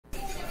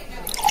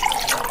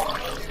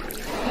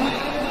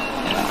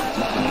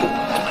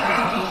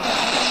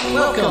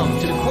Welcome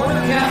to Corner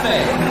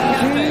Cafe.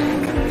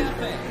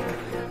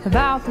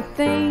 About the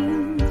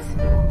things.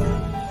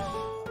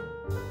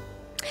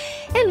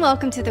 And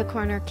welcome to the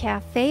Corner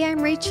Cafe.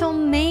 I'm Rachel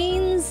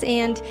Maines,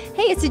 and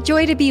hey, it's a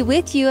joy to be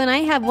with you. And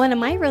I have one of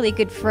my really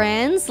good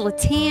friends,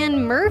 LaTan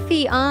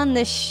Murphy, on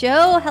the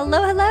show.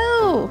 Hello,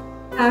 hello.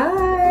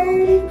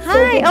 Hi.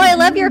 Hi. Oh, I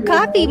love your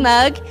coffee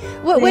mug.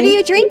 What are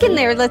you drinking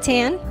there,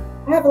 LaTan?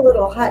 I have a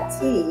little hot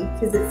tea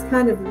because it's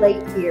kind of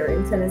late here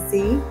in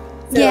Tennessee.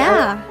 So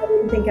Yeah. I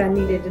didn't think I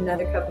needed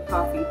another cup of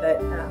coffee,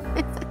 but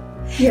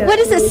yeah. What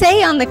does it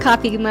say on the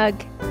coffee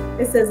mug?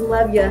 It says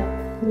 "Love ya."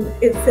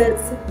 It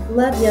says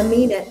 "Love ya,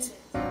 mean it."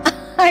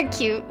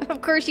 Cute.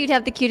 Of course, you'd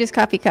have the cutest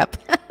coffee cup,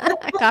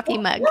 a coffee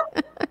mug.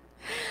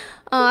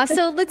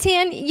 So,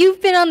 LaTan,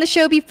 you've been on the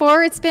show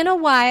before. It's been a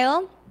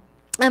while.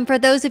 For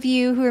those of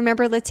you who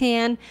remember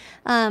LaTan,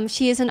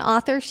 she is an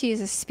author. She is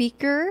a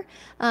speaker.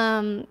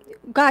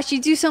 Gosh,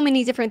 you do so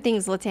many different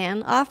things,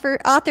 LaTan.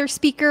 Author,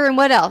 speaker, and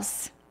what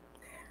else?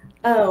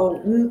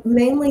 Oh,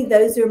 mainly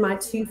those are my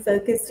two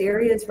focused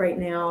areas right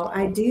now.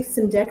 I do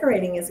some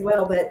decorating as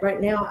well, but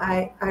right now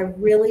I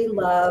really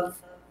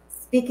love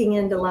speaking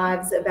into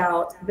lives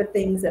about the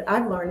things that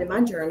I've learned in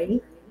my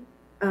journey.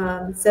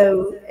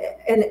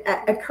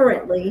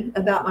 Currently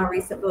about my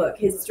recent book,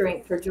 His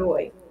Strength for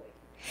Joy.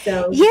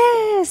 So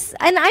yes,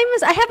 and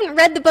I haven't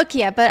read the book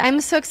yet, but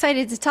I'm so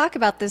excited to talk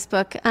about this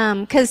book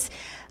because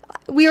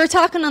we were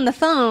talking on the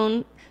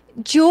phone.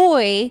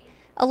 Joy.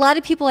 A lot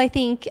of people, I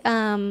think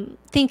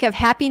of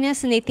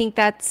happiness and they think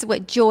that's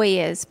what joy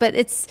is. But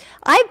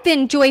I've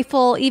been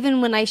joyful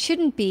even when I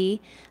shouldn't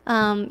be.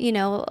 A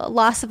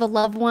loss of a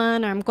loved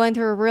one, or I'm going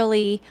through a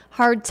really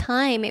hard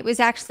time. It was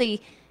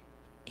actually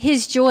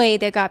His joy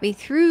that got me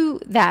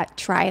through that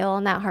trial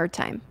and that hard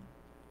time.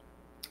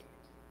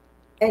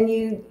 And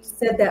you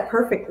said that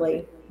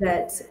perfectly,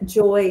 that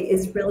joy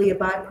is really a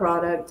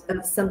byproduct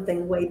of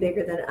something way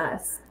bigger than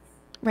us.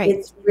 Right.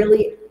 It's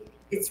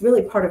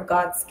really part of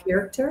God's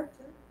character.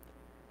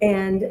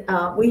 And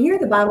we hear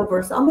the Bible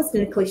verse almost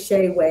in a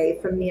cliche way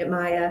from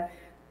Nehemiah,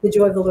 the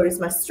joy of the Lord is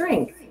my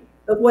strength.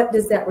 But what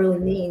does that really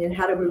mean, and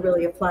how do we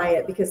really apply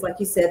it? Because like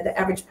you said, the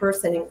average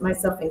person,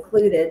 myself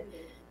included,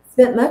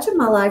 spent much of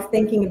my life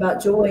thinking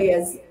about joy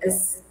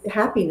as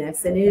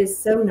happiness, and it is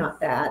so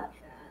not that.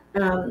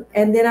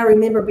 And then I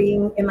remember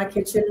being in my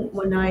kitchen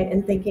one night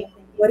and thinking,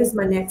 what is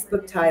my next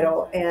book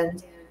title?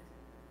 And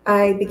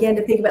I began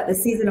to think about the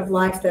season of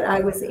life that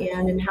I was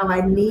in and how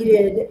I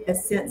needed a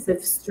sense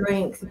of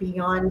strength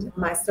beyond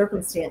my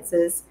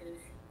circumstances.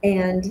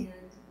 And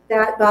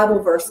that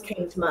Bible verse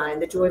came to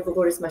mind, the joy of the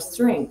Lord is my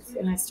strength.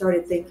 And I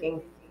started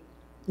thinking,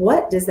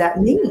 what does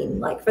that mean?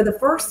 Like for the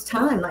first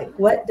time, like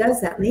what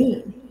does that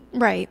mean?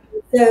 Right.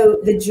 So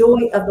the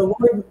joy of the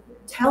Lord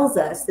tells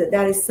us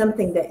that is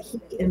something that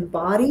He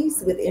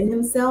embodies within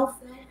Himself.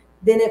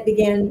 Then it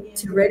began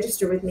to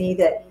register with me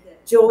that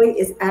joy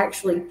is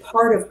actually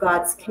part of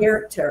God's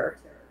character.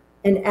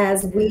 And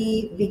as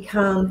we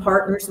become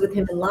partners with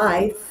Him in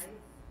life,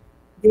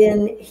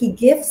 then He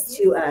gifts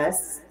to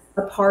us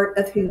a part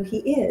of who He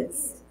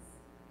is.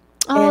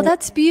 Oh, and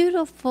that's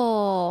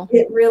beautiful.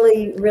 It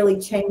really, really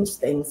changed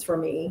things for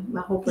me,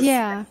 my whole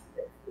perspective.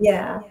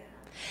 Yeah.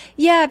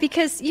 Yeah,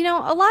 because, a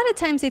lot of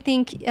times I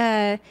think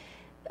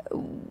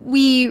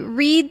we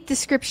read the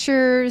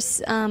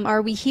scriptures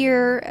or we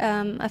hear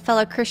a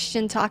fellow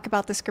Christian talk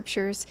about the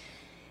scriptures,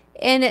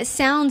 and it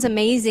sounds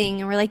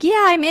amazing, and we're like,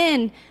 yeah, I'm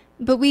in,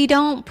 but we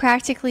don't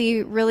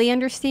practically really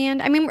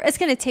understand. I mean, it's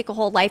going to take a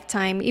whole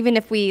lifetime. Even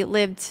if we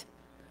lived,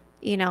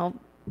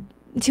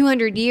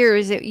 200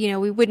 years,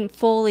 we wouldn't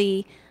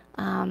fully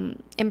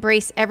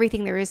embrace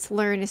everything there is to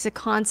learn. It's a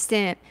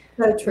constant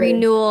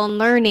renewal and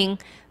learning.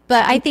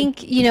 But I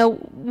think,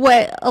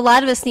 what a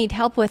lot of us need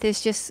help with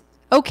is just,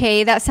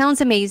 okay, that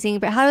sounds amazing,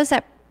 but how does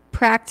that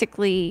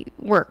practically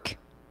work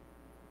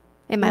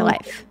in my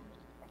life?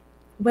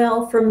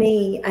 Well, for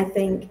me, I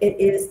think it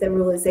is the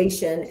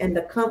realization and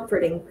the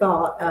comforting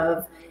thought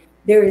of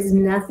there is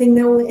nothing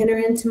that will enter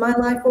into my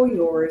life or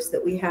yours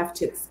that we have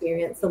to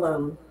experience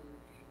alone.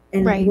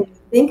 And right. When you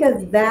think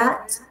of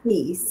that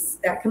piece,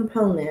 that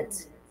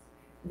component,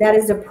 that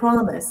is a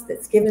promise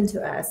that's given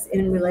to us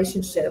in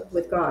relationship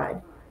with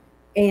God.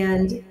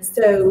 And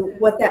so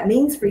what that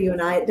means for you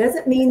and I, it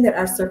doesn't mean that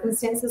our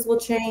circumstances will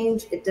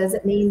change. It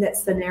doesn't mean that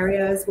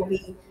scenarios will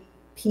be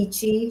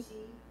peachy,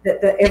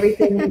 that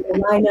everything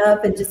will line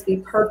up and just be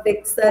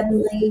perfect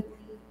suddenly.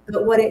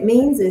 But what it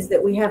means is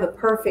that we have a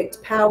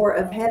perfect power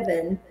of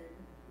heaven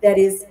that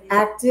is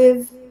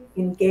active,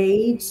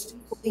 engaged,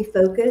 fully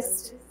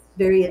focused,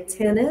 very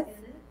attentive,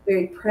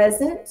 very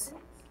present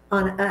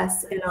on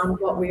us and on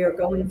what we are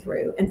going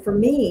through. And for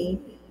me,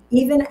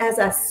 even as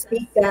I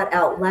speak that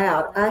out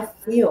loud, I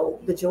feel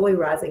the joy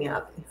rising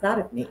up inside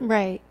of me.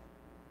 Right.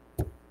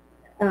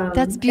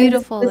 That's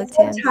beautiful. The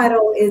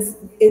subtitle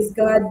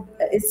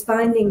is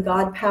finding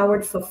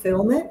God-powered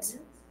fulfillment.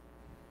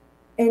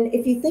 And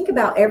if you think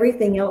about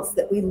everything else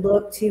that we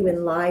look to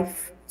in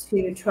life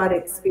to try to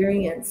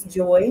experience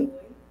joy,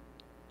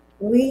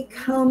 we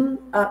come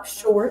up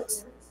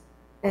short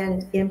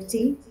and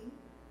empty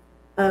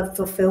of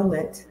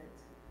fulfillment.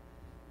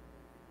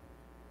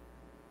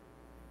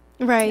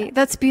 Right.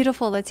 That's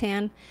beautiful,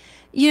 LaTan.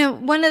 You know,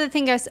 one of the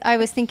things I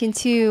was thinking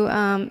too,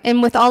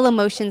 and with all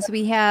emotions,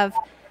 we have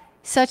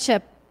such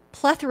a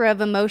plethora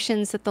of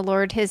emotions that the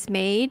Lord has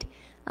made.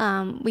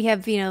 We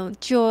have, you know,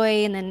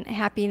 joy and then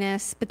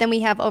happiness, but then we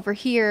have over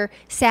here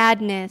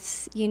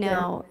sadness, you Yeah.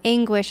 know,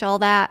 anguish, all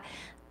that,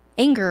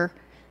 anger,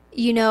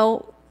 you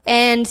know,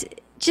 and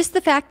just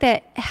the fact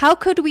that how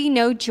could we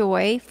know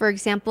joy, for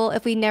example,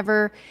 if we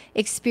never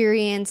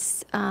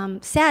experience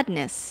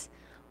sadness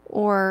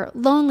or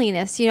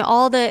loneliness, you know,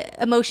 all the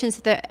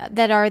emotions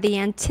that are the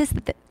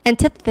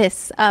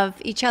antithesis of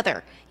each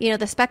other, you know,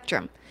 the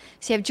spectrum.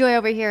 So you have joy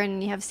over here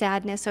and you have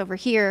sadness over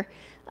here.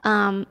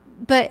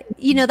 But,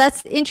 you know,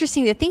 that's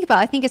interesting to think about.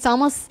 I think it's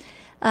almost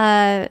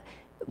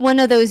one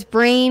of those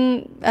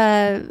brain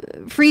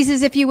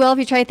freezes, if you will, if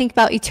you try to think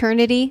about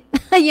eternity.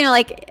 You know,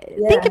 like,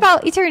 think Yeah.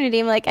 about eternity.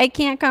 I'm like, I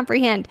can't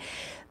comprehend.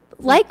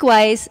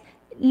 Likewise,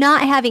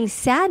 not having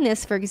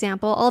sadness, for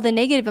example, all the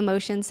negative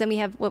emotions, then we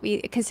have what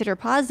we consider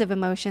positive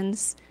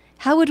emotions.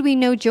 How would we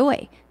know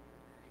joy?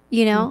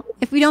 You know,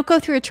 if we don't go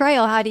through a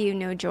trial, how do you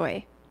know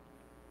joy?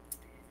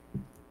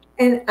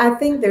 And I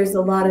think there's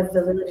a lot of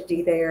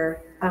validity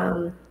there.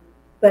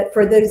 But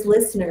for those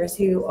listeners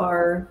who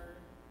are,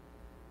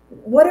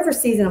 whatever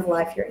season of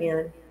life you're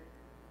in,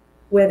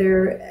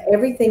 whether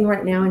everything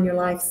right now in your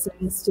life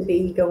seems to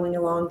be going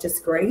along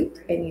just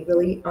great and you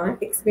really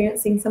aren't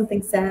experiencing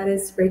something sad,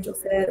 as Rachel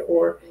said,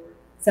 or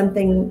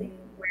something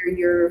where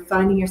you're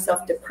finding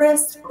yourself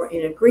depressed or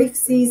in a grief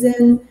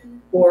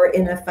season or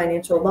in a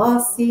financial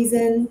loss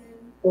season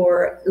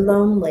or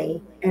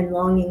lonely and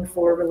longing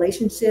for a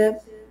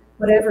relationship,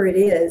 whatever it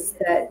is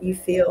that you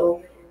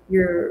feel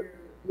you're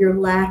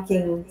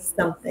lacking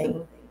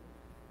something,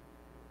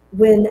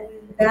 when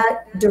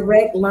that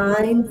direct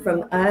line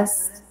from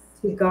us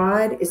to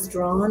God is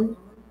drawn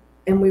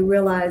and we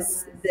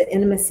realize the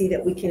intimacy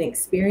that we can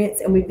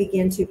experience and we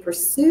begin to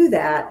pursue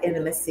that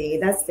intimacy,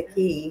 that's the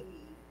key,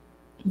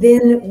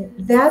 then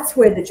that's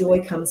where the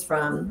joy comes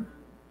from.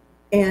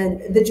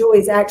 And the joy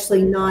is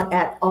actually not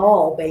at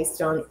all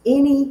based on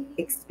any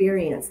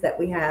experience that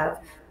we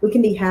have. We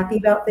can be happy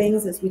about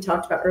things, as we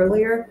talked about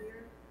earlier,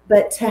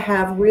 but to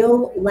have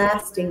real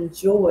lasting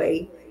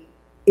joy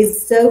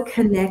is so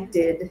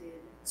connected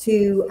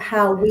to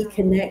how we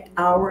connect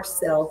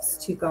ourselves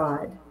to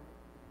God.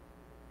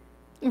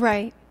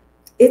 Right.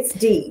 It's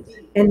deep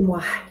and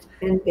wide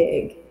and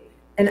big.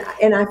 And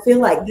I feel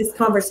like this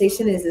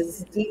conversation is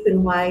as deep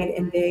and wide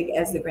and big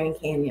as the Grand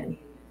Canyon.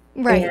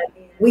 And Right.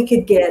 we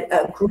could get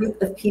a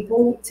group of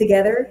people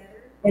together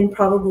and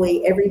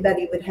probably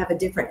everybody would have a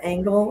different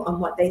angle on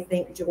what they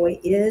think joy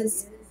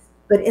is.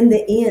 But in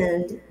the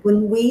end,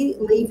 when we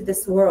leave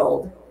this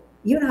world,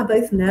 you and I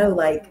both know,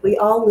 like, we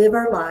all live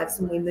our lives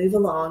and we move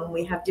along and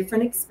we have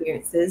different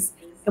experiences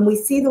and we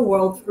see the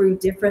world through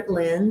different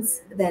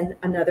lens than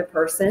another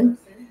person.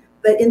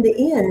 But in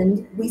the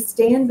end, we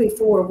stand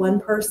before one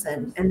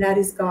person, and that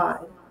is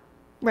God.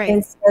 Right.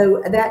 And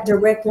so that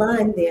direct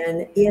line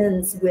then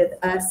ends with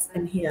us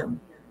and him.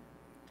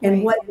 And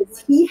Right. what does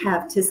he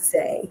have to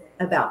say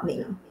about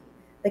me?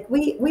 Like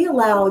we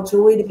allow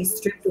joy to be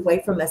stripped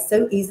away from us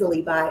so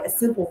easily by a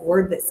simple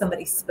word that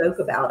somebody spoke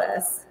about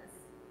us.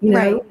 You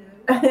Right. know,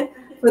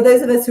 for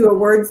those of us who are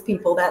words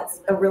people,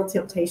 that's a real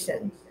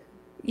temptation.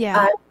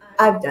 Yeah.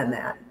 I, I've done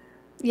that.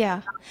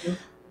 Yeah.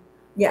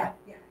 Yeah.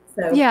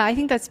 So Yeah, I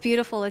think that's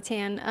beautiful,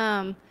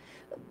 LaTan.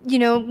 You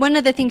know, one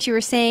of the things you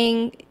were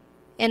saying,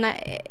 and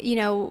you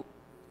know,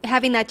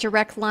 having that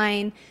direct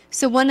line.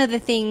 So one of the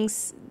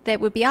things that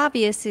would be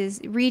obvious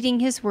is reading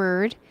his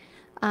word,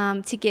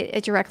 to get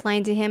a direct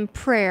line to him,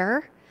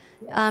 prayer.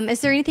 Is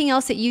there anything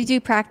else that you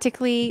do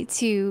practically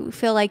to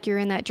feel like you're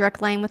in that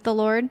direct line with the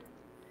Lord?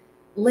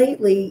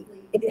 lately,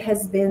 it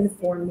has been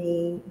for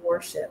me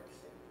worship.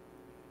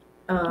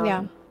 Yeah.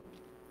 Um,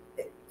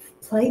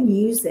 Play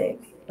music,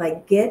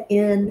 like get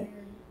in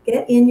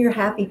your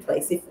happy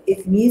place.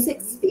 If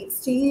music speaks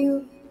to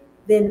you,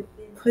 then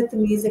put the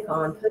music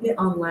on, put it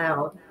on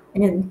loud,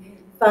 and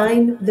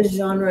find the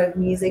genre of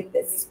music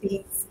that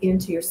speaks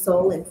into your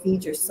soul and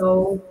feeds your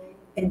soul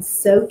and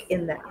soak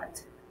in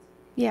that.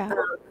 Yeah.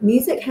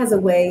 Music has a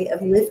way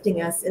of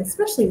lifting us, and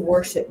especially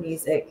worship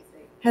music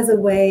has a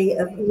way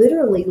of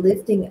literally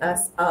lifting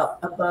us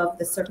up above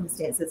the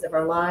circumstances of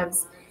our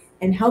lives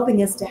and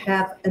helping us to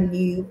have a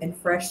new and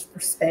fresh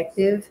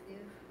perspective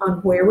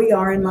on where we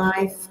are in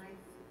life,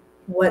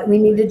 what we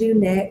need to do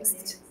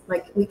next.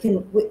 Like there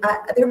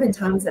have been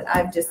times that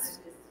I've just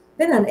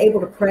been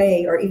unable to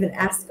pray or even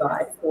ask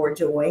God for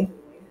joy.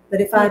 But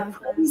if I Yeah.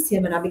 praise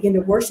him and I begin to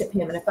worship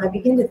him and if I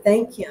begin to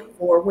thank him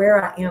for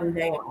where I am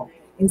now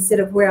instead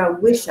of where I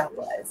wish I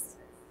was,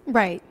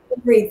 Right.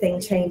 everything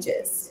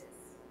changes.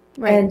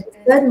 Right. And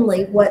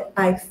suddenly what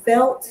I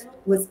felt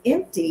was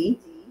empty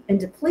and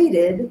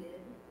depleted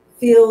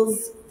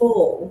feels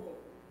full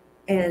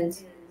and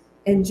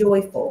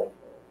joyful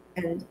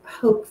and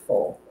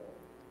hopeful.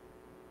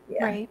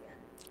 Yeah. Right.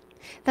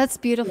 That's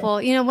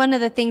beautiful. You know, one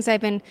of the things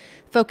I've been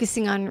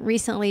focusing on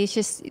recently is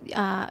just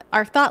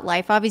our thought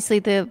life. Obviously,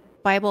 the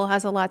Bible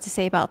has a lot to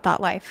say about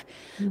thought life.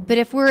 But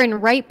if we're in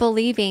right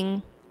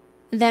believing,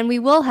 then we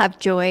will have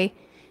joy.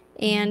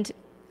 And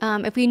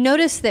if we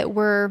notice that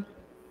we're,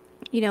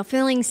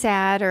 feeling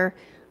sad or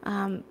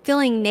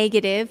feeling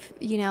negative,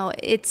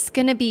 it's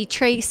going to be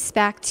traced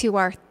back to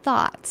our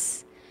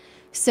thoughts.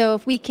 So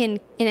if we can,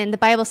 and the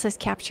Bible says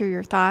capture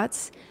your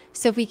thoughts.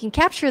 So if we can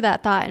capture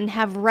that thought and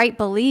have right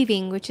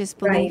believing, which is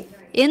belief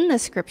in the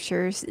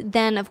scriptures,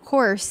 then of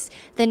course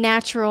the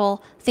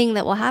natural thing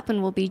that will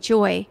happen will be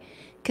joy,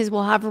 because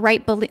we'll have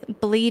right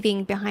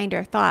believing behind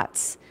our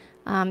thoughts.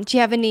 Do you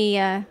have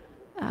any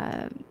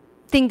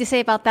thing to say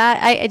about that?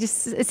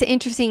 It's an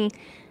interesting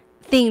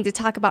thing to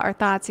talk about our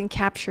thoughts and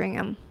capturing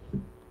them.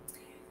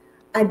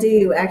 I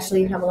do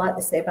actually have a lot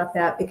to say about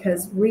that,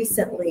 because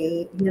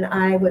recently when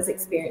I was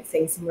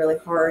experiencing some really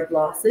hard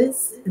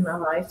losses in my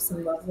life,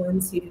 some loved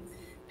ones who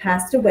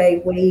passed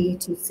away way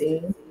too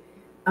soon,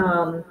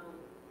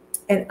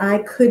 and I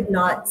could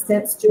not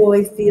sense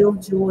joy, feel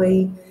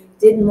joy,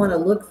 didn't want to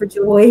look for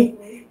joy.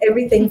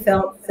 Everything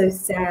felt so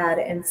sad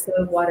and so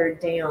watered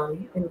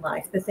down in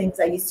life. The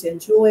things I used to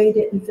enjoy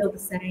didn't feel the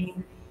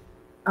same.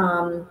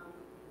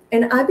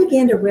 And I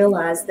began to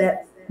realize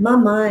that my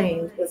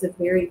mind was a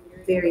very,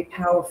 very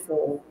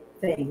powerful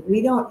thing.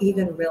 We don't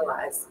even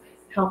realize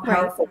how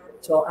powerful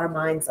our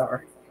minds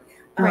are.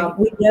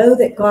 We know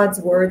that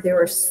God's word,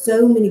 there are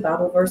so many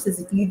Bible verses.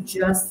 If you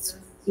just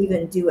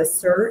even do a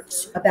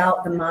search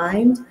about the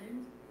mind,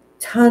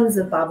 tons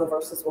of Bible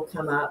verses will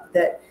come up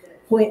that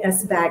point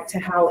us back to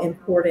how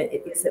important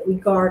it is that we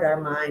guard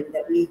our mind,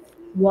 that we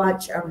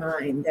watch our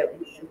mind, that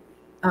we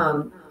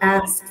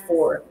ask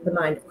for the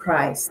mind of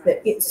Christ,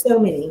 that it's so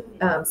many.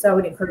 So I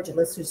would encourage your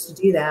listeners to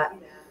do that.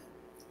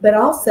 But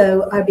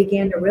also I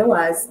began to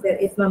realize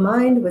that if my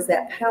mind was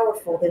that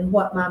powerful, then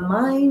what my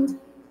mind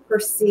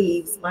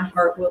perceives, my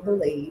heart will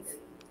believe.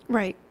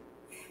 Right.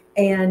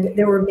 And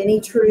there were many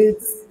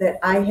truths that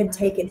I had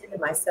taken to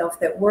myself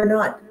that were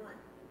not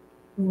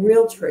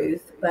real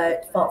truth,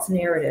 but false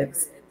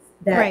narratives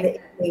that the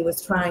enemy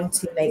was trying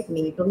to make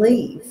me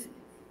believe.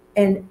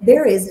 And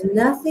there is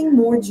nothing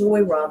more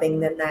joy robbing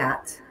than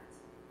that,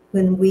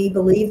 when we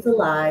believe the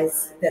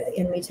lies that the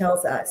enemy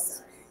tells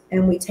us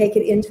and we take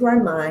it into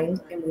our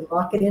mind and we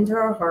lock it into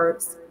our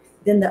hearts.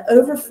 Then the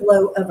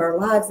overflow of our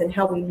lives and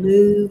how we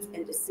move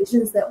and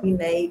decisions that we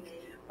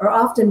make are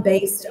often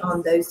based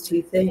on those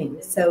two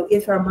things. So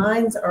if our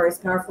minds are as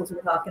powerful as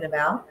we're talking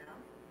about,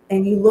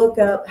 and you look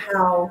up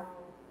how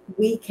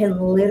we can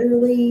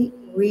literally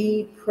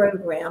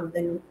reprogram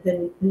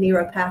the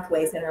neural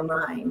pathways in our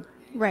mind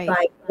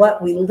by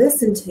what we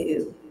listen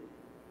to,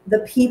 the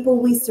people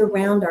we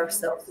surround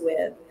ourselves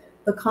with,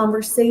 the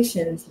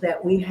conversations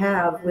that we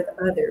have with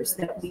others,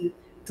 that we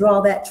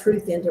draw that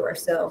truth into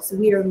ourselves.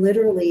 We are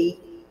literally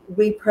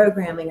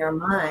reprogramming our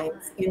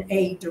minds in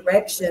a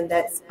direction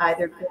that's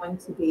either going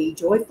to be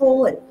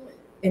joyful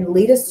and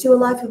lead us to a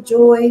life of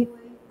joy,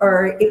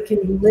 or it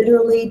can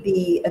literally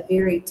be a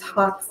very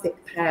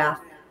toxic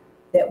path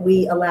that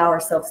we allow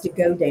ourselves to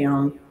go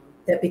down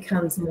that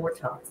becomes more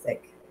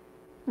toxic.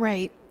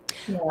 Right.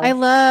 Yeah. I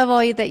love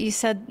all that you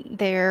said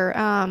there.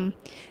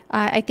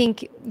 I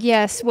think,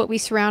 yes, what we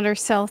surround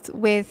ourselves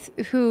with,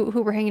 who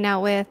we're hanging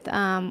out with,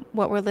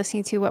 what we're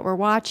listening to, what we're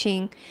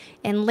watching.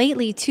 And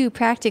lately, too,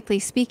 practically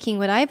speaking,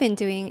 what I've been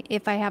doing,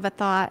 if I have a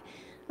thought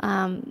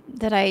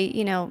that I,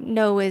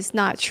 know is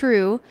not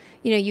true,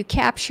 you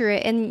capture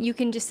it and you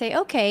can just say,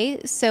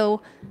 okay,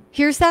 so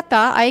here's that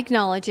thought. I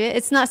acknowledge it.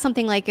 It's not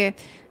something like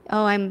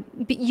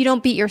you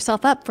don't beat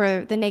yourself up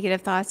for the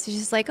negative thoughts. It's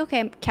just like,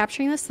 okay, I'm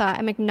capturing this thought.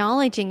 I'm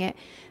acknowledging it.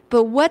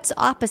 But what's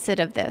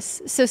opposite of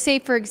this? So say,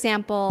 for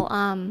example,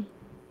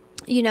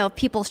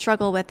 people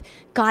struggle with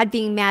God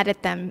being mad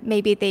at them.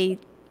 Maybe they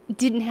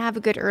didn't have a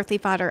good earthly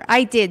father.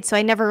 I did, so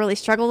I never really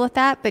struggled with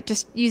that. But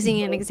just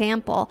using an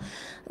example,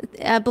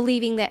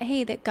 believing that,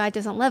 hey, that God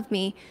doesn't love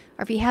me,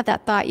 or if you have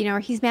that thought,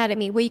 or he's mad at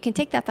me, well, you can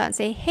take that thought and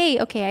say, hey,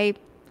 okay,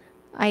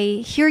 I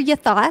hear your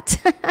thought.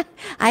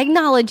 I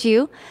acknowledge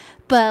you.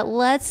 But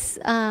let's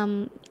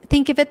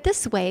think of it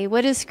this way.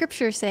 What does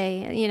Scripture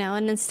say?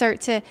 And then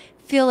start to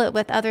fill it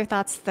with other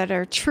thoughts that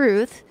are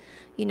truth.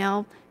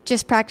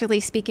 Just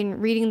practically speaking,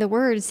 reading the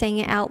Word, saying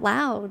it out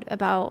loud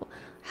about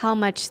how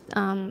much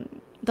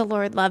the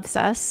Lord loves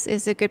us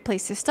is a good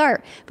place to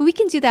start. But we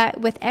can do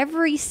that with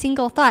every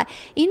single thought.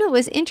 It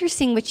was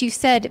interesting what you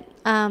said,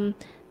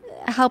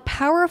 how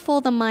powerful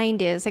the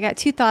mind is. I got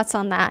two thoughts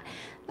on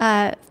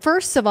that.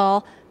 First of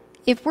all,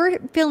 if we're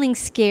feeling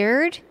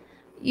scared,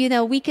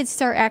 we could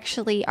start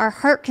our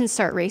heart can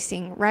start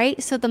racing,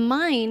 right? So the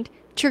mind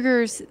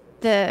triggers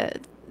the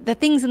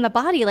things in the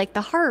body, like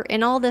the heart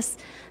and all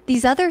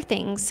these other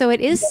things. So it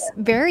is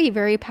very,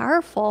 very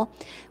powerful.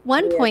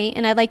 One point,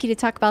 and I'd like you to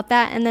talk about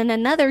that. And then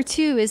another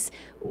too is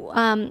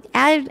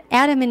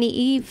Adam and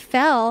Eve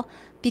fell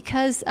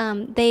because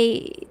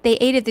they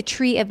ate of the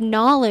tree of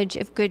knowledge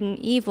of good and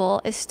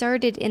evil. It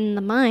started in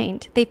the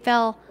mind. They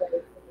fell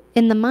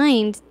in the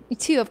mind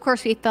too. Of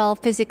course, we fell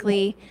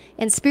physically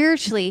and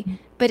spiritually,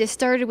 but it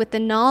started with the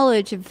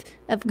knowledge of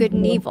good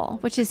and evil,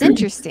 which is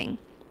interesting.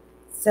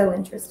 So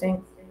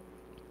interesting.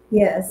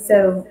 Yeah,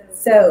 so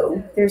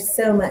there's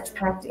so much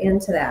packed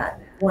into that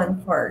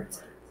one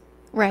part.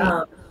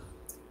 Right.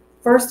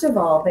 First of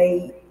all,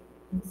 they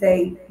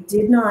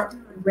did not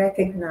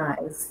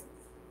recognize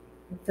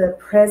the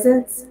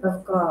presence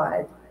of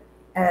God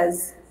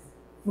as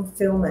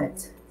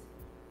fulfillment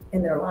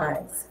in their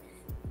lives.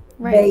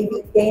 Right. They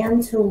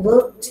began to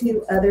look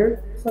to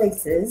other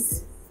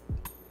places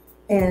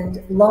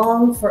and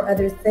long for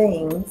other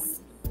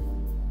things,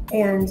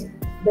 and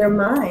their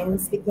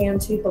minds began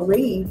to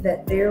believe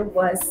that there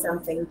was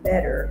something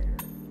better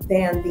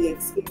than the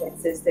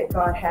experiences that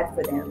God had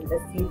for them,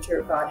 the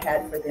future God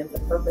had for them, the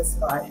purpose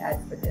God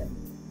had for them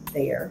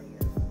there.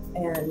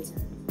 And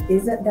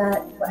isn't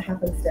that what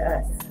happens to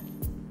us?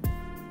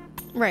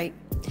 Right.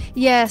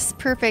 Yes,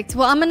 perfect.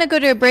 Well, I'm going to go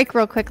to a break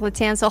real quick,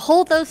 LaTan, so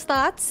hold those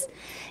thoughts,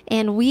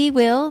 and we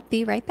will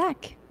be right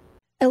back.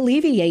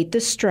 Alleviate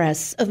the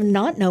stress of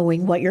not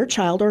knowing what your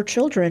child or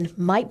children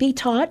might be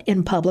taught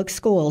in public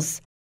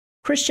schools.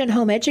 Christian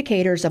Home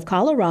Educators of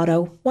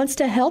Colorado wants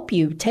to help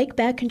you take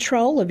back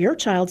control of your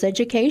child's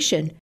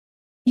education.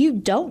 You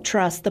don't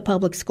trust the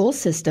public school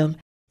system,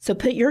 so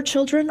put your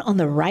children on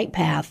the right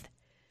path.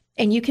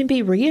 And you can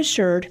be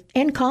reassured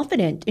and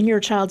confident in your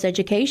child's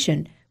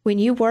education when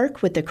you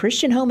work with the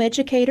Christian Home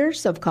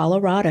Educators of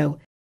Colorado.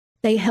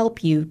 They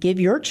help you give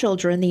your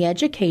children the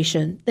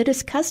education that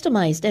is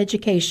customized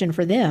education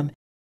for them,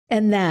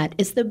 and that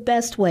is the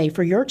best way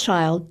for your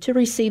child to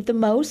receive the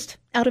most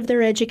out of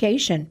their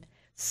education.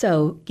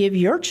 So, give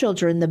your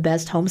children the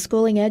best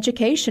homeschooling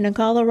education in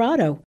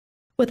Colorado.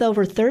 With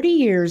over 30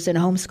 years in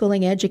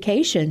homeschooling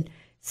education,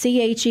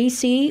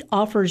 CHEC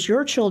offers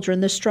your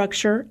children the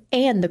structure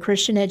and the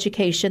Christian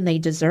education they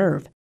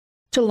deserve.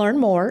 To learn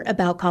more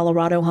about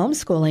Colorado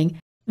homeschooling,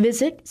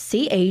 visit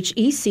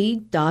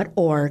chec.org.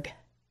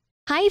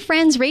 Hi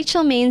friends,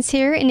 Rachel Maines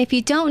here, and if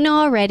you don't know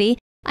already,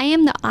 I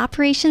am the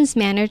Operations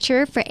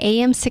Manager for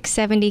AM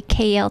 670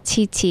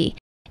 KLTT,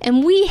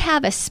 and we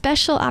have a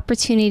special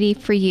opportunity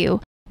for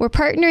you. We're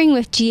partnering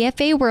with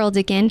GFA World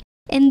again,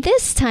 and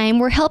this time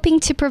we're helping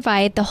to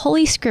provide the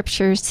Holy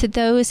Scriptures to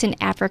those in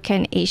Africa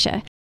and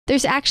Asia.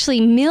 There's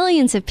actually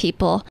millions of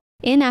people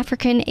in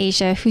Africa and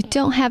Asia who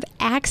don't have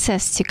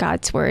access to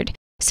God's Word.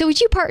 So would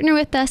you partner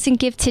with us and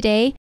give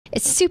today?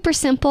 It's super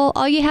simple.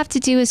 All you have to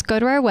do is go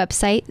to our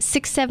website,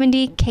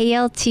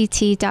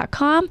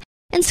 670kltt.com,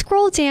 and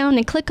scroll down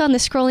and click on the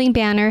scrolling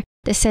banner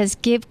that says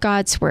Give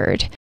God's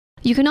Word.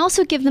 You can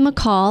also give them a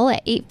call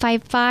at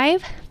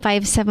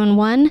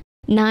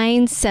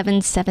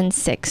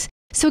 855-571-9776.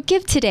 So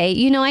give today.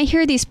 You know, I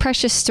hear these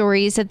precious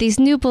stories of these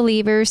new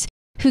believers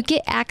who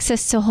get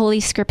access to Holy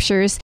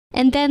Scriptures,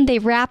 and then they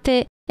wrap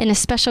it in a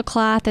special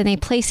cloth and they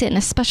place it in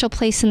a special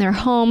place in their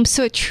home.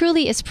 So it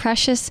truly is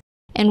precious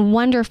and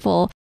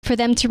wonderful for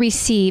them to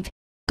receive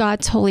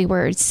God's holy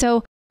word.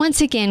 So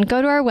once again,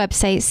 go to our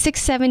website,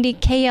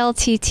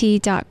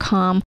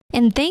 670kltt.com,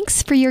 and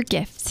thanks for your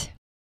gift.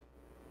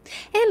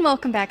 And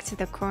welcome back to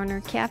the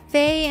Corner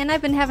Cafe, and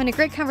I've been having a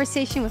great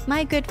conversation with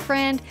my good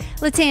friend,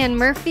 LaTan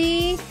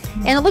Murphy,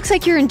 and it looks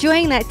like you're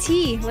enjoying that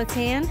tea,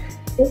 LaTan.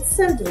 It's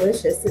so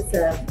delicious. It's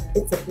a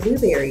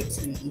blueberry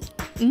tea.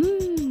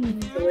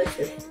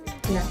 Delicious.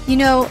 Yeah. You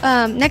know,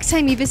 next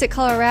time you visit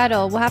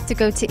Colorado, we'll have to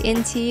go to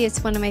NT.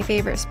 It's one of my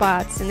favorite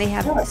spots, and they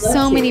have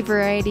so many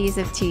varieties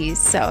of teas.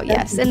 So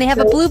yes, and they have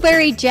a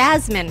blueberry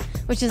jasmine,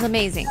 which is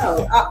amazing.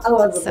 I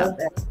would love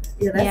that.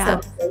 Yeah,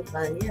 that sounds so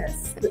fun.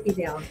 Yes, put me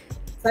down.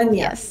 Fun,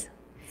 yes.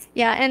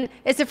 Yeah, and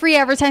it's a free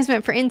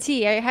advertisement for NT.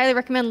 I highly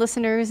recommend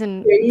listeners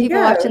and people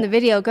watching the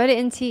video, go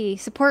to NT.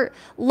 Support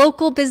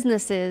local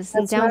businesses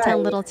in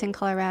downtown Littleton,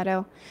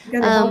 Colorado.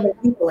 You gotta help the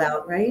people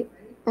out, right?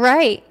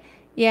 Right.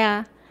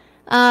 Yeah.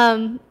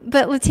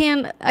 But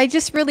LaTan, I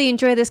just really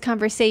enjoy this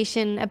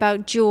conversation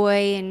about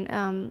joy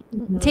and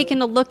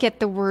taking a look at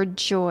the word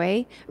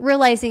joy,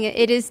 realizing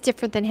it is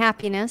different than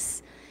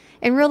happiness,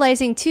 and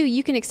realizing too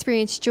you can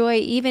experience joy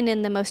even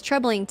in the most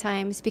troubling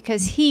times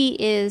because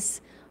He is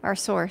our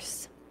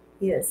source.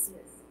 Yes.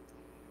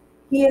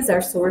 He is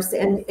our source.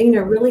 And, you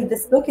know, really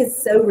this book is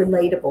so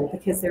relatable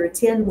because there are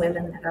 10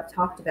 women that I've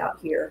talked about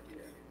here,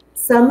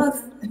 some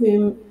of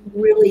whom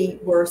really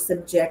were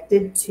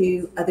subjected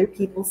to other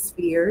people's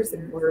fears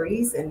and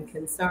worries and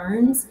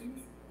concerns.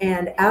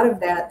 And out of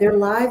that, their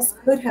lives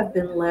could have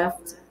been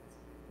left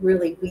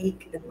really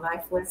weak and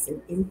lifeless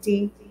and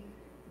empty.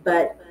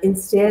 But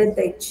instead,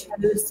 they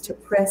chose to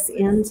press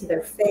into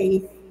their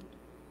faith.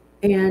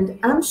 And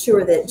I'm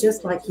sure that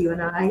just like you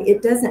and I,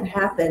 it doesn't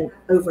happen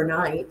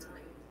overnight.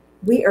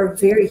 We are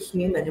very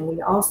human and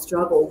we all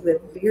struggle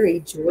with very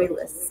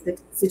joyless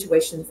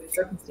situations and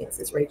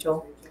circumstances,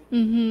 Rachel.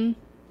 Mm-hmm.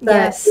 But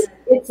yes.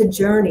 It's a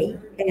journey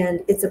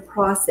and it's a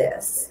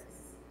process.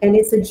 And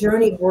it's a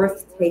journey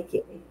worth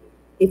taking.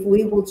 If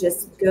we will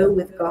just go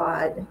with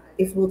God,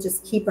 if we'll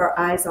just keep our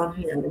eyes on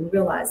Him and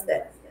realize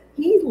that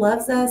He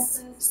loves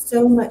us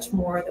so much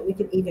more than we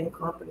can even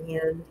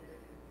comprehend.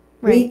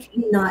 We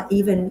cannot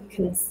even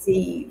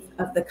conceive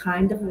of the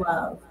kind of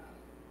love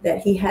that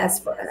he has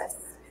for us,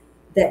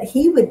 that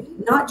he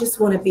would not just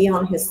want to be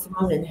on his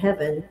throne in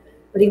heaven,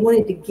 but he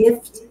wanted to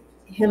gift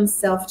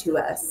himself to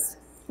us.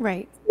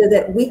 Right. So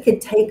that we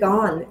could take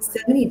on so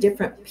many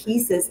different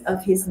pieces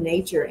of his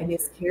nature and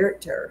his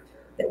character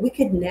that we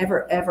could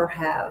never, ever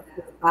have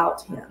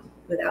without him,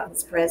 without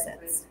his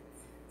presence.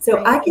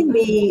 So I can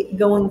be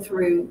going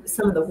through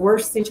some of the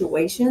worst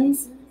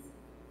situations.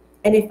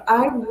 And if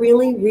I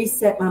really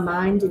reset my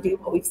mind to do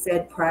what we've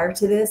said prior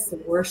to this, to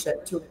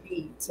worship, to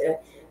read, to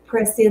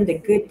press into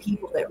good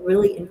people that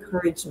really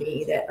encourage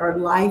me, that are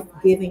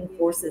life-giving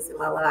forces in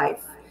my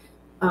life,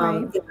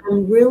 that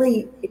I'm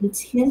really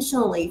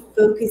intentionally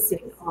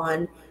focusing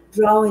on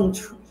drawing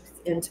truth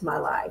into my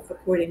life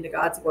according to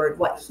God's word,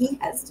 what he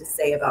has to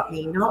say about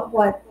me, not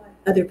what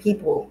other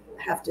people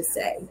have to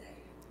say.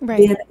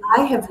 Then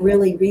I have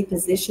really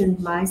repositioned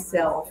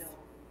myself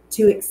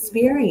to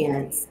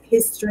experience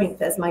his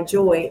strength as my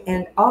joy,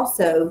 and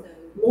also,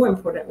 more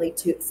importantly,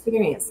 to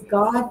experience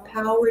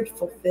God-powered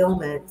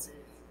fulfillment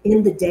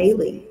in the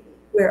daily,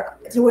 where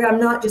I'm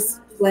not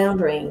just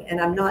floundering and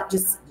I'm not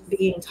just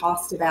being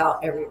tossed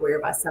about everywhere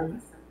by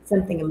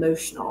something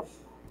emotional.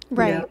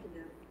 Right. You know?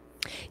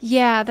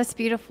 Yeah, that's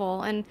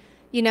beautiful. And,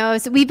 you know,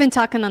 as we've been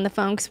talking on the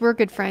phone because we're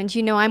good friends,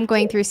 you know, I'm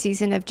going through a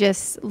season of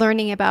just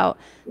learning about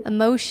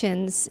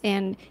emotions.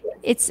 And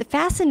it's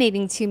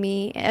fascinating to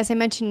me, as I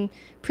mentioned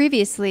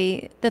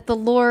previously, that the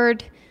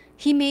Lord,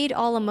 he made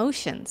all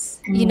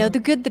emotions, you know, the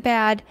good, the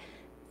bad,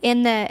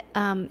 and that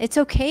it's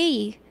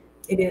okay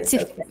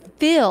to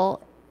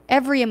feel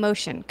every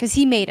emotion because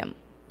he made them.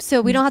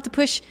 So we don't have to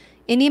push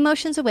any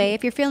emotions away.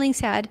 If you're feeling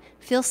sad,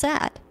 feel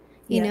sad.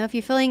 You know, if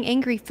you're feeling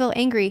angry, feel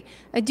angry.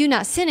 Do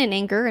not sin in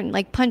anger and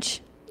like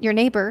punch your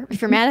neighbor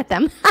if you're mad at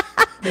them.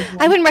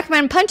 I wouldn't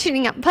recommend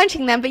punching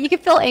them, but you can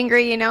feel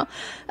angry, you know.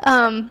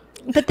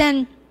 But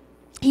then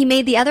he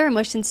made the other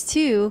emotions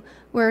too,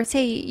 where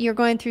say you're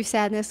going through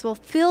sadness, well,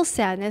 feel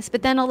sadness,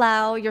 but then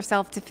allow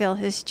yourself to feel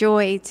his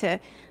joy to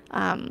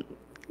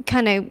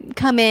kind of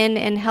come in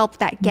and help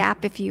that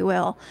gap, if you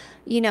will.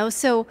 You know,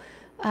 so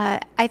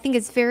I think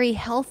it's very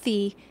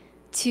healthy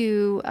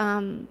to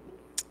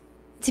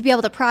be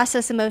able to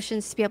process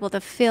emotions, to be able to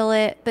feel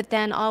it, but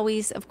then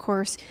always, of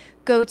course,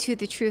 go to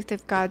the truth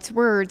of God's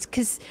words.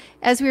 Because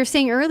as we were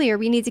saying earlier,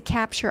 we need to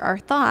capture our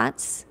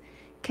thoughts,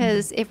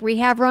 because if we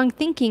have wrong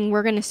thinking,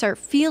 we're going to start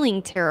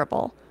feeling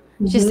terrible.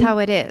 Just how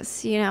it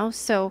is, you know?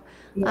 So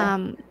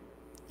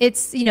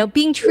it's, you know,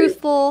 being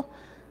truthful,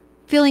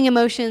 feeling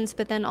emotions,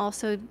 but then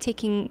also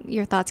taking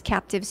your thoughts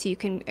captive so you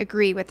can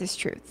agree with this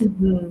truth.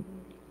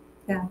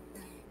 Yeah.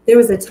 There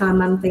was a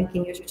time I'm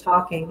thinking as you're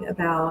talking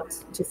about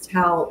just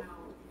how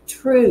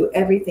true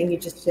everything you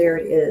just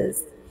shared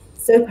is.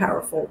 So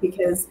powerful,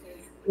 because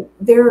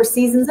there are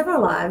seasons of our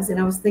lives, and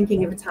I was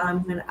thinking of a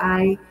time when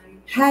I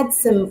had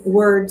some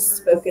words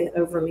spoken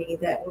over me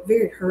that were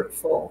very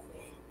hurtful,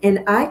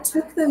 and I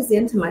took those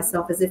into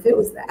myself as if it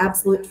was the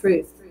absolute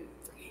truth.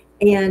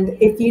 And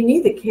if you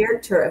knew the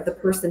character of the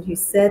person who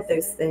said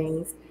those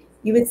things,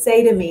 you would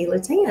say to me,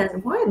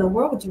 LaTan, why in the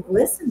world would you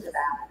listen to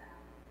that?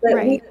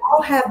 But we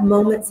all have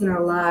moments in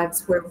our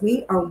lives where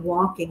we are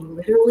walking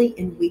literally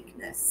in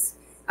weakness.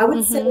 I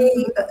would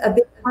say a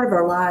big part of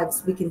our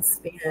lives we can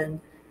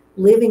spend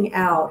living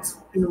out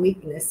in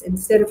weakness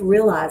instead of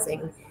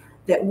realizing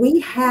that we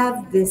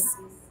have this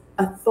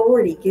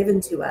authority given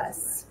to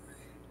us.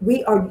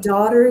 We are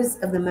daughters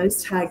of the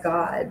Most High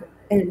God,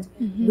 and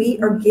we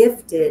are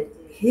gifted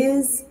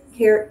his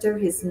character,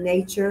 his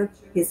nature,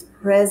 his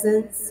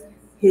presence,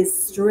 his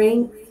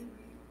strength.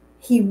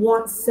 He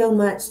wants so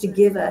much to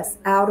give us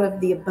out of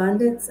the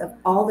abundance of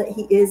all that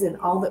he is and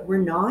all that we're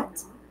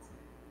not.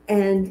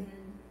 And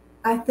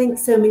I think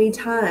so many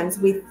times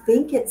we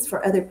think it's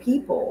for other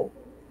people,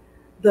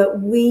 but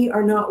we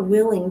are not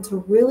willing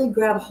to really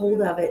grab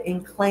hold of it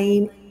and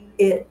claim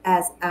it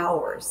as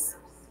ours.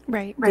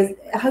 Right.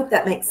 I hope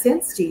that makes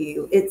sense to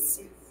you.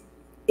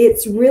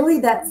 It's really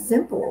that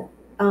simple.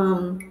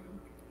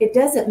 It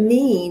doesn't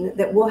mean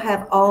that we'll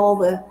have all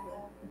the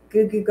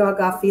goo goo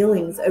gaga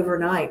feelings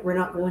overnight. We're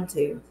not going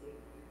to.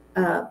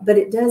 But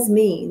it does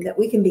mean that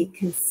we can be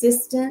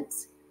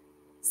consistent,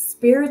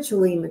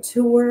 spiritually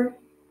mature,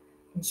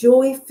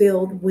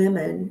 joy-filled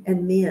women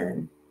and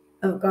men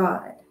of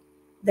God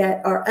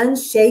that are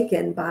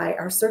unshaken by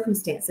our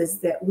circumstances,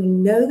 that we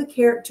know the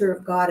character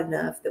of God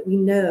enough that we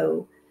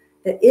know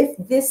that if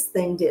this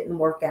thing didn't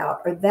work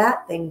out, or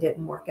that thing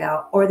didn't work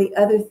out, or the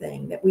other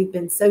thing that we've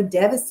been so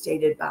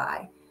devastated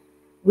by,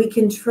 we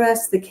can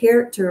trust the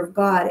character of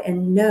God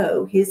and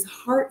know his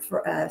heart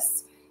for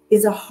us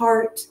is a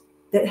heart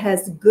that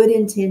has good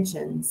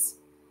intentions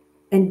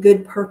and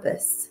good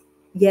purpose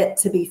yet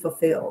to be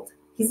fulfilled.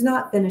 He's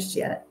not finished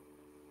yet.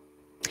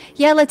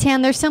 Yeah,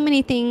 LaTan, there's so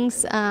many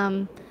things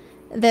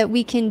that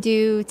we can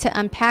do to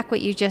unpack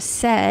what you just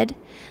said.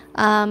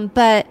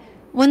 But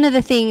one of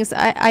the things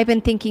I've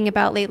been thinking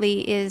about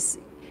lately is,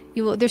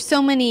 there's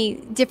so many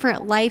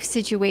different life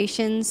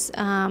situations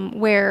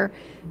where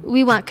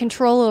we want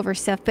control over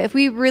stuff. But if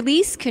we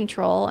release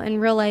control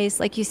and realize,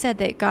 like you said,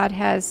 that God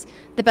has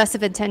the best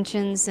of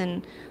intentions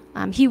and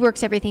he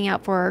works everything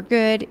out for our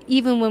good,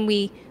 even when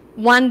we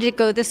wanted to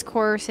go this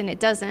course and it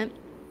doesn't.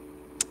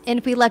 And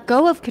if we let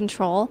go of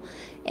control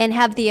and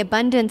have the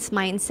abundance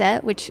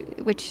mindset,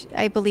 which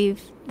I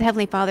believe the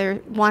Heavenly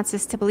Father wants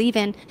us to believe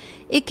in,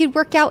 it could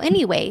work out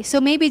anyway.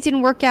 So maybe it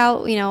didn't work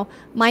out,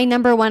 my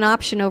number one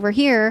option over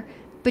here,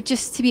 but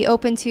just to be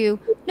open to,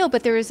 no,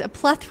 but there is a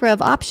plethora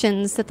of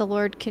options that the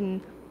Lord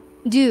can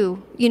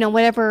do,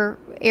 whatever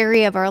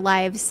area of our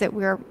lives that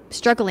we're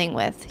struggling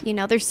with.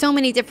 There's so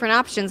many different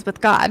options with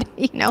God,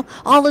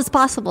 all is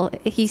possible,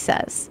 he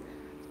says.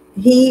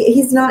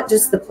 He's not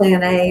just the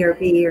plan A or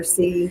B or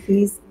C.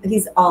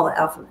 He's all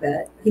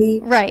alphabet.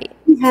 He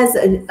has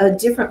a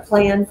different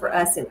plan for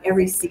us in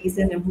every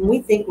season. And when we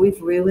think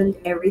we've ruined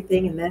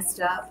everything and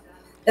messed up,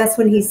 that's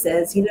when he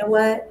says, you know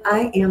what?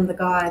 I am the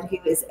God who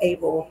is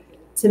able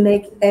to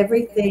make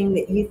everything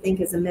that you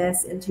think is a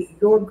mess into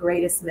your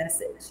greatest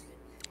message.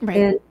 Right.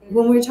 And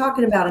when we were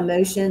talking about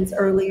emotions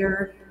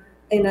earlier,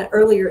 in an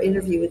earlier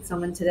interview with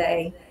someone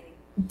today,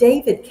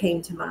 David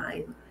came to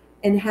mind.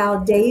 And how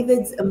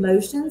David's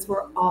emotions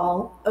were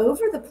all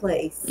over the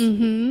place.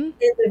 Mm-hmm.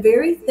 And the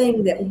very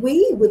thing that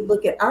we would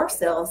look at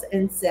ourselves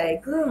and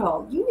say,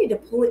 girl, you need to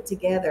pull it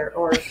together.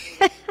 Or,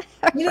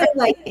 you're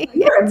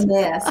a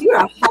mess. You're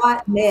a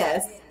hot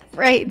mess.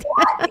 Right.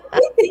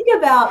 We think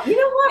about,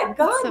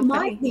 God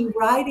might be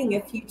writing a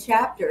few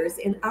chapters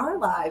in our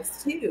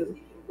lives too,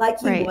 like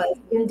he was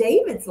in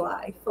David's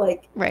life.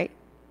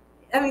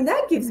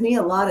 That gives me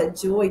a lot of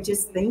joy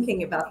just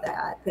thinking about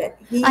that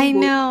he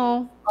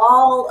know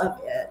all of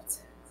it,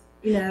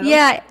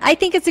 Yeah, I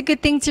think it's a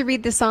good thing to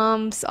read the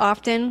Psalms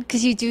often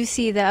because you do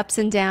see the ups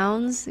and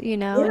downs,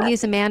 and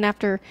he's a man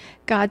after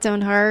God's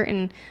own heart.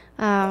 And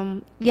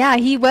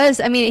he was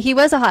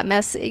a hot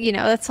mess,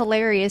 that's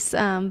hilarious.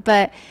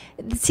 But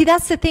see,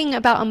 that's the thing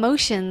about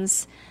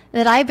emotions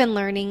that I've been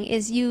learning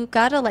is you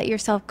got to let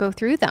yourself go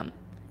through them,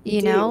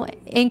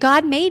 and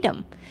God made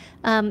them.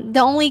 The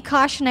only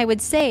caution I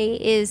would say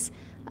is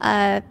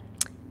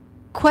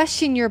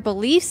question your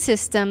belief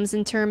systems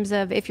in terms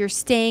of if you're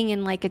staying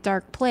in like a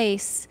dark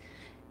place,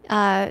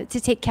 to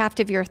take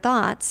captive your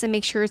thoughts and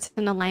make sure it's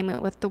in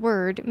alignment with the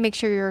word. Make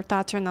sure your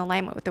thoughts are in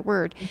alignment with the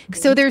word. Mm-hmm.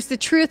 So there's the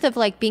truth of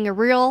like being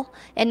real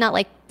and not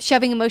like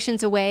shoving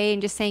emotions away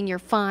and just saying you're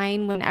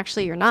fine when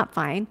actually you're not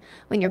fine.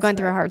 When you're going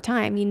through a hard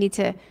time, you need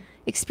to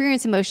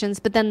experience emotions.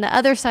 But then the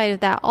other side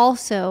of that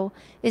also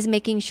is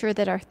making sure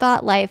that our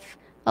thought life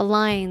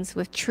aligns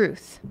with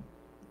truth.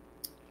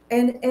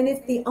 And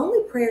if the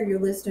only prayer your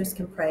listeners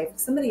can pray, if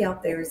somebody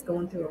out there is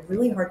going through a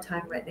really hard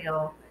time right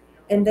now,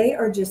 and they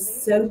are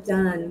just so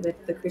done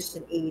with the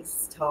Christian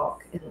East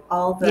talk and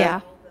all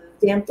the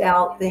stamped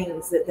out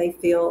things that they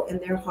feel in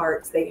their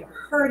hearts, they have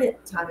heard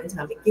it time and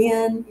time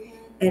again,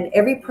 and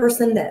every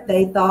person that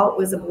they thought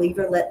was a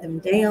believer let them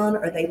down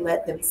or they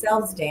let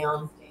themselves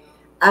down.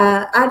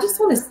 I just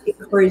want to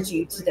encourage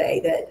you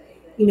today that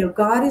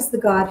God is the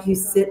God who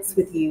sits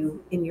with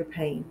you in your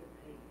pain.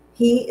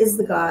 He is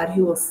the God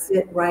who will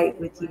sit right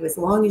with you as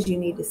long as you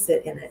need to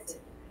sit in it.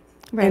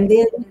 Right. And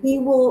then he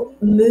will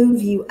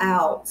move you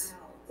out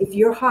if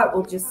your heart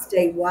will just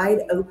stay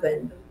wide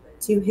open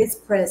to his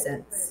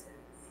presence.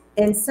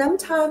 And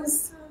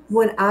sometimes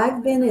when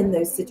I've been in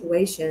those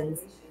situations,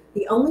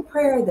 the only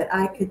prayer that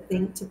I could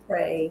think to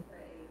pray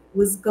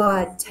was,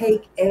 God,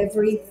 take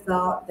every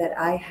thought that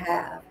I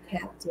have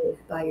captive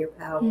by your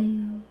power.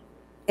 Mm.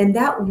 And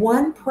that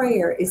one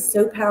prayer is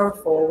so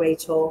powerful,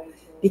 Rachel,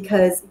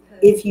 because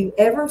if you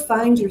ever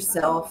find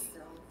yourself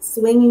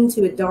swinging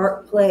to a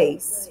dark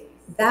place,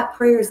 that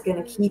prayer is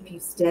going to keep you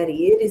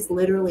steady. It is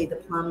literally the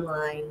plumb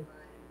line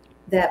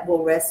that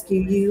will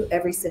rescue you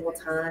every single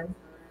time.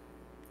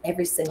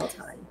 Every single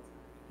time.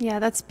 Yeah,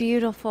 that's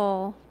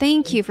beautiful.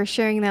 Thank you for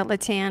sharing that,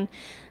 LaTan.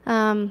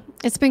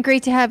 It's been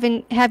great to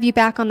have you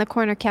back on the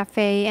Corner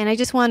Cafe, and I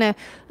just want to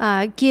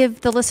give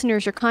the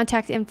listeners your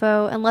contact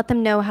info and let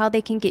them know how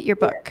they can get your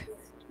book.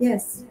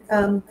 Yes.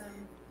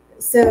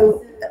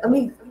 So let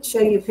me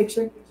show you a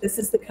picture. This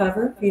is the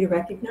cover for you to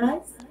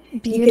recognize.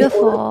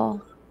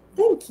 Beautiful.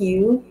 Thank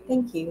you.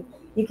 Thank you.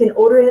 You can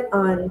order it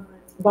on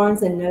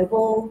Barnes &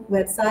 Noble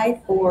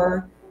website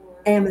or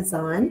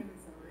Amazon.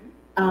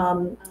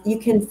 You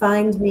can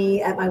find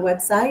me at my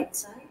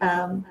website,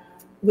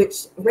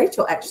 which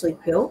Rachel actually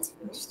built.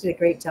 She did a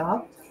great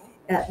job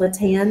at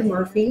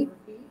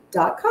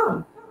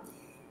LaTanMurphy.com.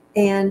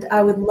 And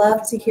I would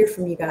love to hear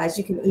from you guys.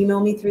 You can email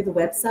me through the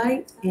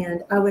website,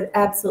 and I would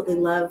absolutely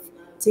love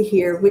to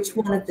hear which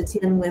one of the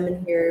 10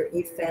 women here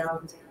you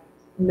found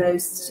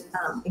most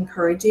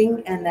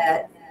encouraging, and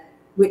that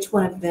which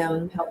one of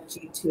them helped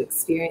you to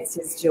experience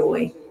his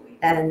joy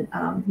and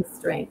his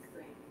strength.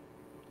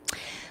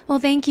 Well,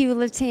 thank you,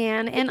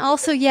 LaTan. And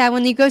also,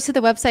 when you go to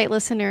the website,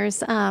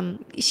 listeners,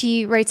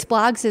 she writes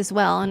blogs as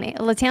well. And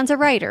LaTan's a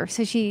writer,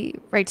 so she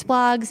writes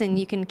blogs, and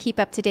you can keep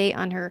up to date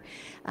on her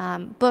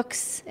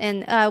books.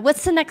 And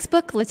what's the next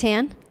book,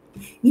 LaTan?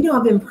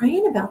 I've been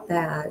praying about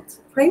that.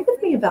 Pray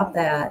with me about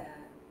that.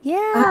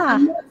 Yeah.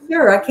 I'm not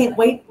sure. I can't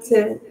wait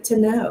to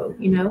know,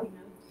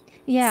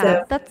 Yeah,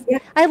 So, that's. yeah.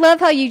 I love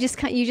how you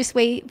just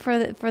wait for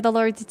the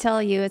Lord to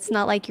tell you. It's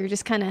not like you're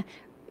just kind of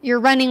you're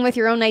running with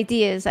your own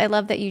ideas. I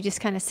love that you just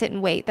kind of sit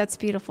and wait. That's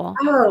beautiful.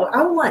 Oh,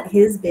 I want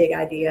his big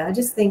idea. I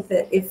just think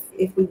that if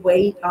we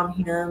wait on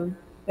him,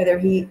 whether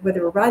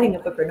we're writing a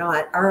book or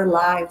not, our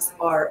lives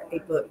are a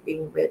book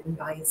being written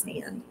by his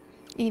hand.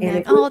 And Amen.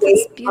 if we Oh, that's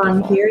wait on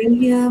beautiful.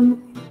 hearing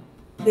him,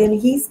 then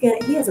he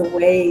has a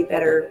way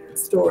better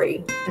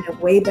story and a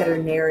way better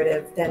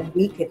narrative than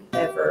we could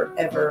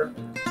ever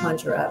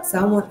conjure up. So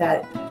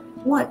I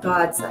want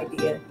God's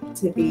idea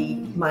to be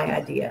my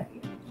idea.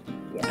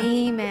 Yeah.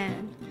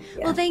 Amen.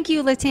 Yeah. Well, thank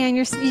you, LaTan.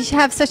 You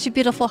have such a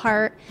beautiful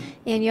heart,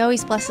 and you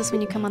always bless us when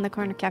you come on the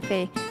Corner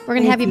Cafe. We're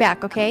going to have you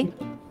back, okay?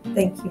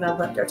 Thank you. I've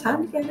loved our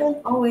time together,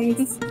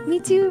 always. Me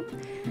too.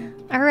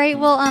 All right.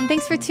 Well,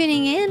 thanks for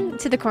tuning in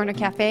to the Corner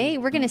Cafe.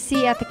 We're going to see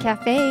you at the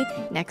cafe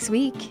next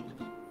week.